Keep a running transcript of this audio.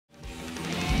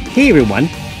Hey everyone,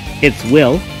 it's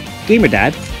Will,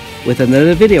 GamerDad, with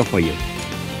another video for you.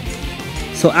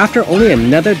 So after only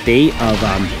another day of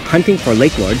hunting for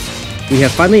Lake Lords, we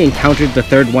have finally encountered the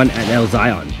third one at El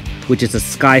Zion, which is a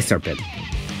sky serpent.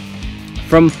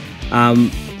 From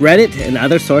Reddit and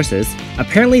other sources,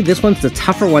 apparently this one's the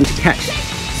tougher one to catch.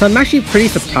 So I'm actually pretty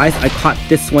surprised I caught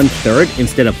this one third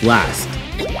instead of last.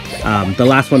 The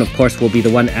last one, of course, will be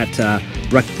the one at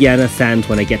Rakiana Sands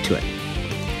when I get to it.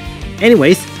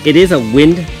 Anyways, it is a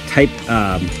wind type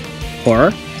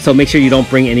horror, so make sure you don't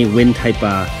bring any wind type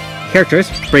characters.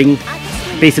 Bring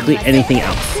basically anything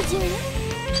else.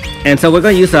 And so we're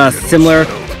going to use a similar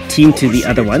team to the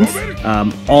other ones,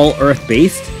 all earth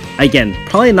based. Again,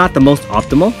 probably not the most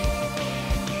optimal,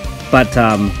 but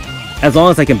as long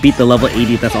as I can beat the level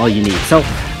 80, that's all you need. So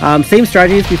same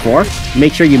strategy as before.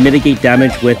 Make sure you mitigate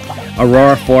damage with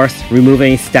Aurora Force, remove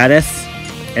any status,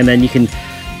 and then you can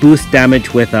boost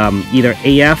damage with either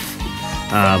AF,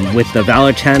 with the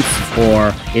Valor Chance,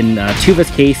 or in Tuva's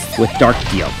case, with Dark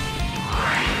Deal.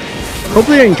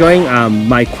 Hopefully you're enjoying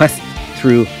my quest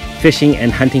through fishing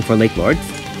and hunting for Lake Lords.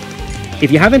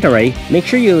 If you haven't already, make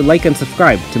sure you like and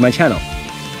subscribe to my channel.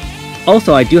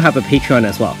 Also, I do have a Patreon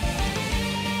as well.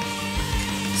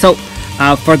 So,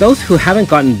 for those who haven't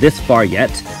gotten this far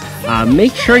yet,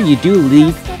 make sure you do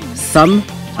leave some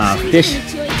fish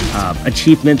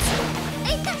achievements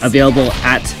available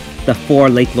at the 4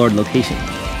 Lake Lord locations.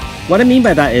 What I mean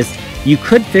by that is, you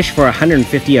could fish for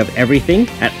 150 of everything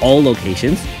at all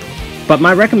locations, but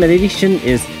my recommendation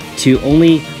is to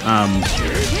only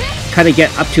kind of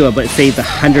get up to about, say, the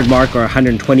 100 mark or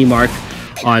 120 mark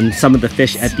on some of the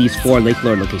fish at these 4 Lake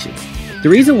Lord locations. The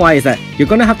reason why is that you're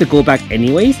going to have to go back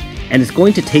anyways, and it's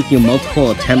going to take you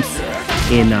multiple attempts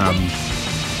in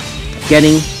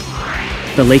getting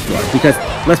the Lake Lord, because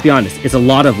let's be honest, it's a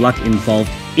lot of luck involved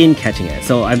in catching it.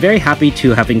 So I'm very happy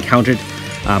to have encountered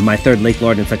my 3rd Lake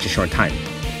Lord in such a short time.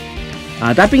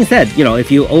 That being said, you know,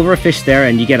 if you overfish there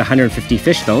and you get 150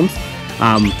 fish stones,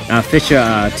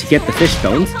 to get the fish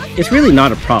stones, it's really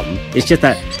not a problem. It's just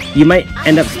that you might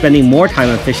end up spending more time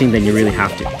on fishing than you really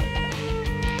have to.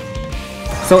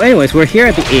 So anyways, we're here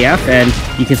at the AF, and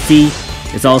you can see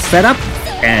it's all set up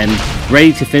and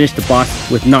ready to finish the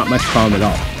boss with not much problem at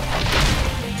all.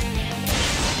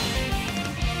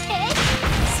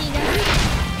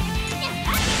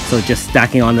 So just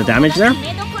stacking on the damage there,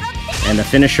 and the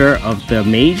finisher of the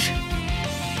mage.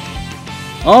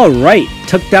 Alright,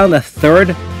 took down the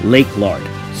 3rd Lake Lord.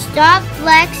 Stop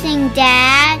flexing,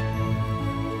 Dad.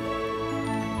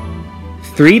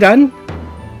 3 done,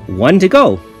 1 to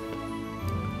go.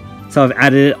 So I've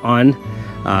added it on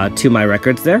to my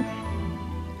records there.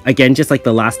 Again, just like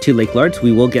the last 2 Lake Lords,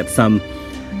 we will get some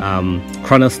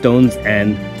Chrono Stones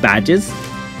and badges.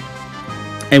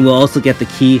 And we'll also get the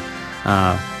key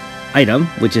item,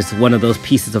 which is one of those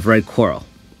pieces of red coral.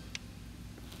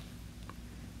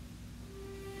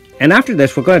 And after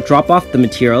this, we're going to drop off the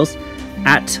materials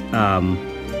at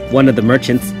one of the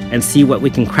merchants and see what we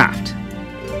can craft.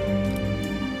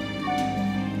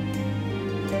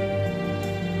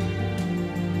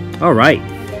 Alright,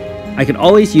 I could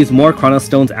always use more Chrono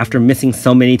Stones after missing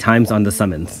so many times on the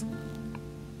summons.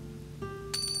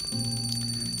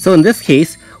 So in this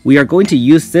case, we are going to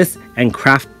use this and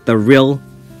craft the Rill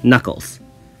Knuckles.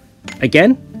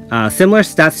 Again, similar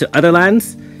stats to other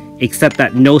lands, except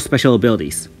that no special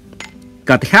abilities.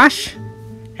 Got the cash,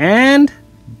 and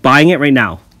buying it right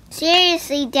now.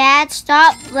 Seriously, Dad,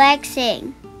 stop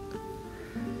flexing.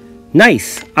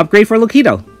 Nice! Upgrade for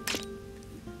Loquito.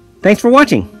 Thanks for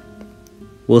watching.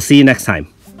 We'll see you next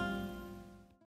time.